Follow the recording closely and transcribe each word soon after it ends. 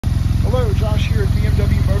Hello, Josh here at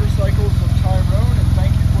BMW Motorcycles of Tyrone, and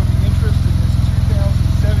thank you for the interest in this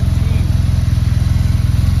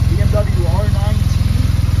 2017 BMW RnineT.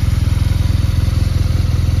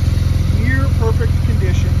 Near perfect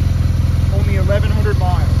condition, only 1,100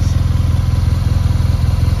 miles.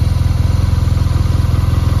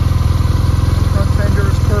 Front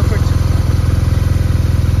fender is perfect.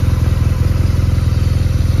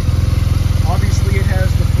 Obviously it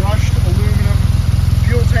has the brushed aluminum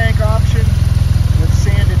fuel tank option with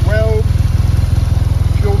sanded weld.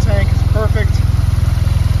 Fuel tank is perfect.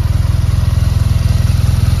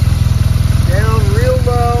 Down real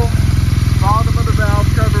low, bottom of the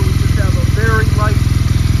valve cover, we just have a very light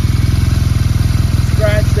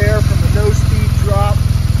scratch there from the no speed drop.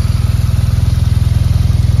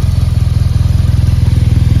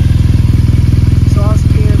 Exhaust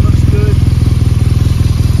pan looks good.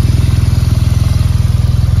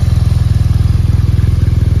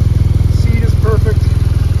 Seat is perfect.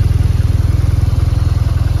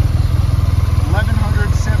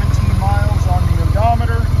 1,117 miles on the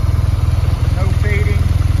odometer. No fading.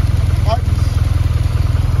 Buttons.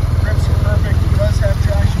 Grips are perfect. It does have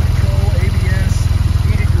traction control, ABS,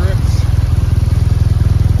 heated grips. I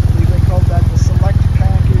believe they called that the Select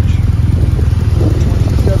package.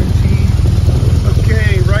 2017.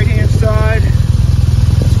 Okay, right hand side.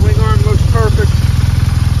 Swing arm looks perfect.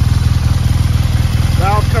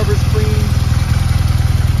 Valve cover's clean.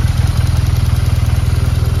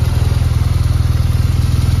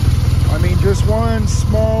 I mean, just one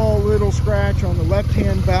small little scratch on the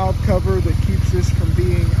left-hand valve cover that keeps this from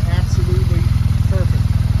being absolutely perfect.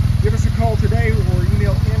 Give us a call today or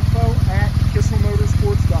email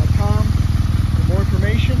info@kisselmotorsports.com for more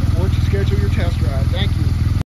information or to schedule your test drive. Thank you.